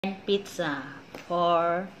and pizza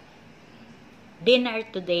for dinner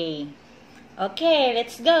today. Okay,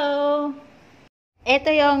 let's go! Ito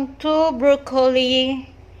yung 2 broccoli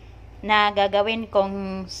na gagawin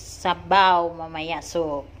kong sabaw mamaya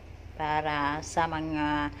soup para sa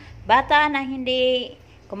mga bata na hindi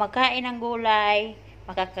kumakain ng gulay,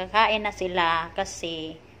 makakakain na sila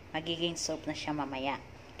kasi magiging soup na siya mamaya.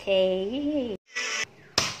 Okay.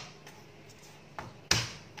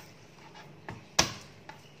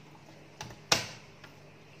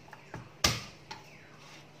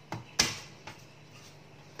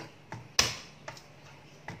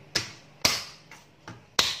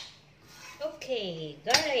 Okay,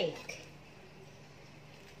 garlic.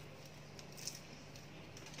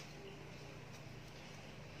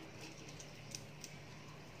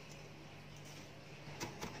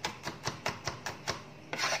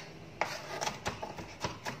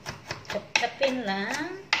 Chop-chopin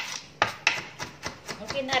lang.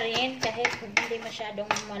 Okay na rin kahit hindi masyadong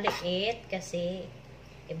maliit kasi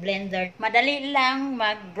i-blender. Madali lang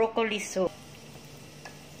mag-broccoli soup.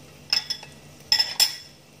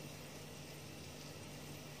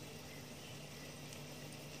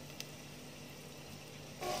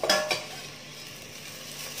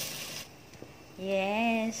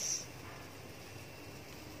 Yes.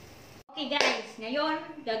 Okay guys,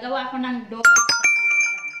 ngayon gagawa ko ng dough sa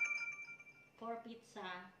pizza. For pizza,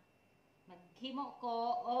 maghimo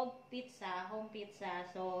ko og pizza, home pizza.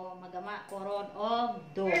 So magama ko ron og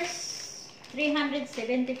dough.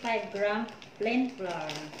 375 gram plain flour.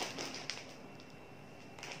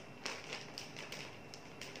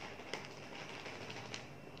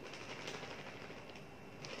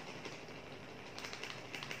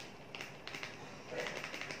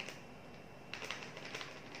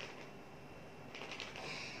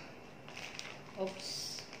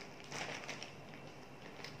 Oops.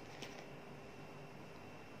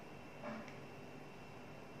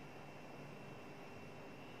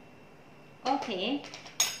 Okay.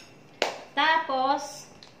 Tapos,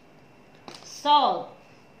 salt.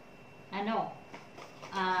 Ano?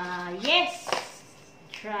 Yes.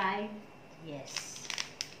 Try. Yes.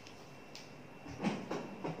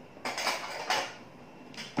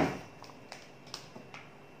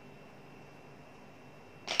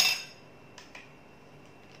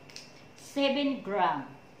 Seven gram.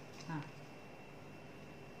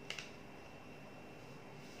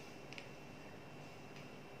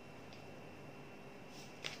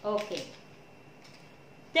 Okay.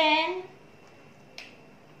 Then,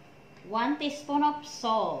 1 teaspoon of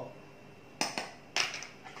salt.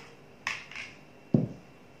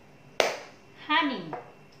 Honey.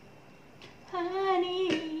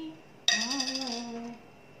 Honey. Oh.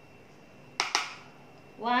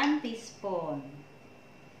 1 teaspoon.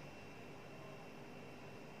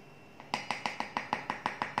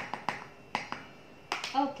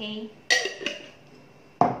 Okay.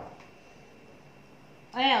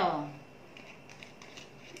 Oil.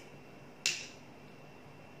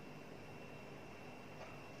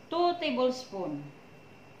 Two tablespoons.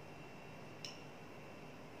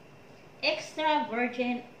 Extra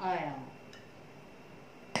virgin oil.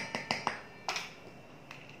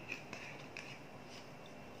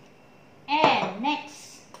 And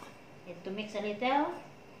next, need to mix a little.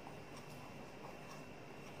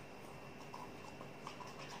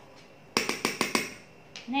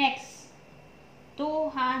 Next,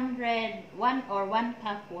 201 or 1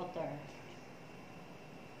 cup water.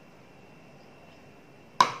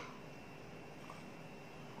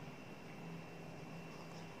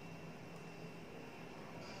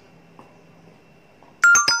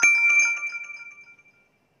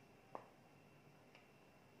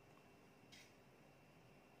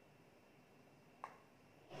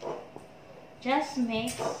 Just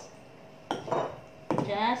mix.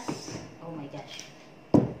 Oh my gosh.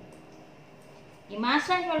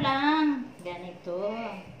 Imasa nyo lang. Ganito.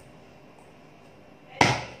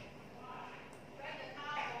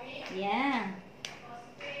 Yeah.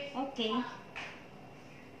 Okay.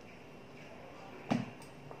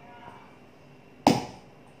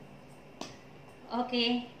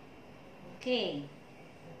 Okay. Okay.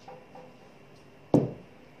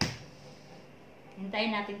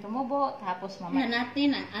 Hintayin natin tumubo. Tapos mamaya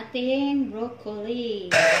natin ang ating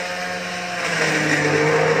broccoli.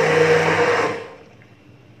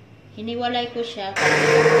 Hiniwalay ko siya.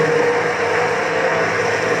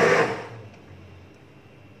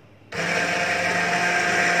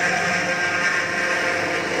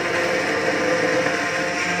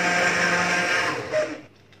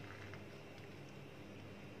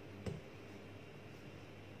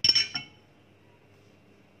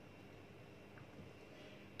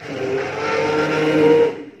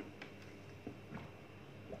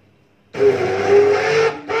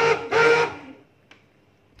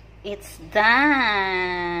 It's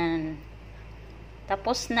done.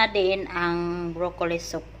 Tapos na din ang broccoli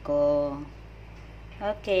soup ko.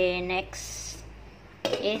 Okay, next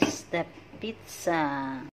is the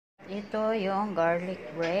pizza. Ito yung garlic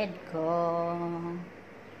bread ko.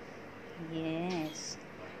 Yes.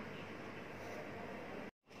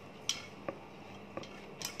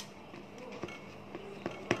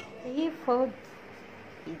 Seafood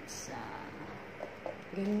pizza.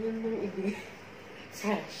 Ganyan lang ibig.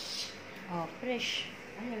 Fresh. Oh, fresh.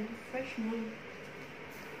 Ayan, fresh mo.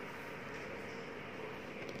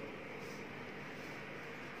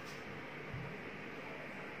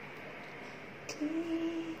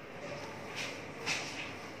 Okay.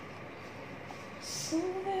 So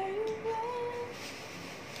very well.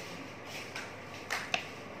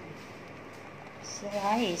 It's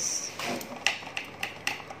rice.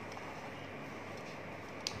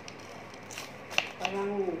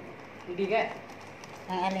 Parang bigat.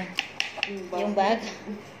 Ang alin? Yung bag?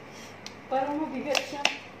 Parang mabigat siya.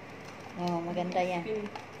 Oh, maganda yan.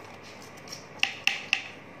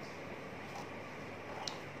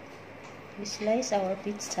 We slice our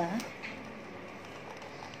pizza.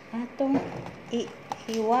 Atong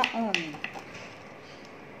hiwaon.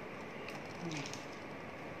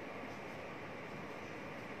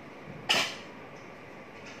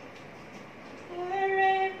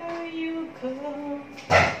 Wherever you go,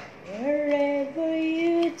 wherever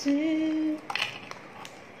you do.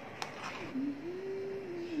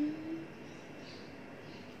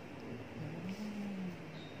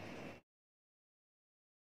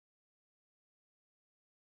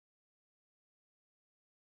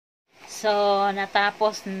 So,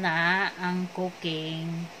 natapos na ang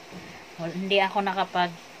cooking. Well, hindi ako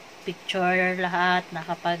nakapag-picture lahat,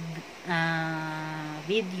 nakapag-video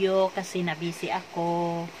kasi nabisi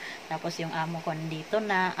ako. Tapos yung amo ko andito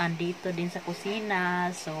din sa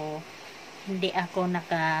kusina. So, hindi ako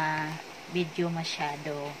naka-video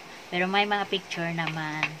masyado. Pero may mga picture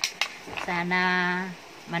naman. Sana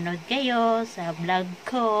manood kayo sa vlog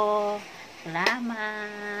ko.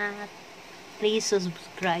 Salamat! Please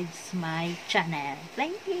subscribe to my channel.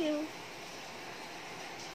 Thank you.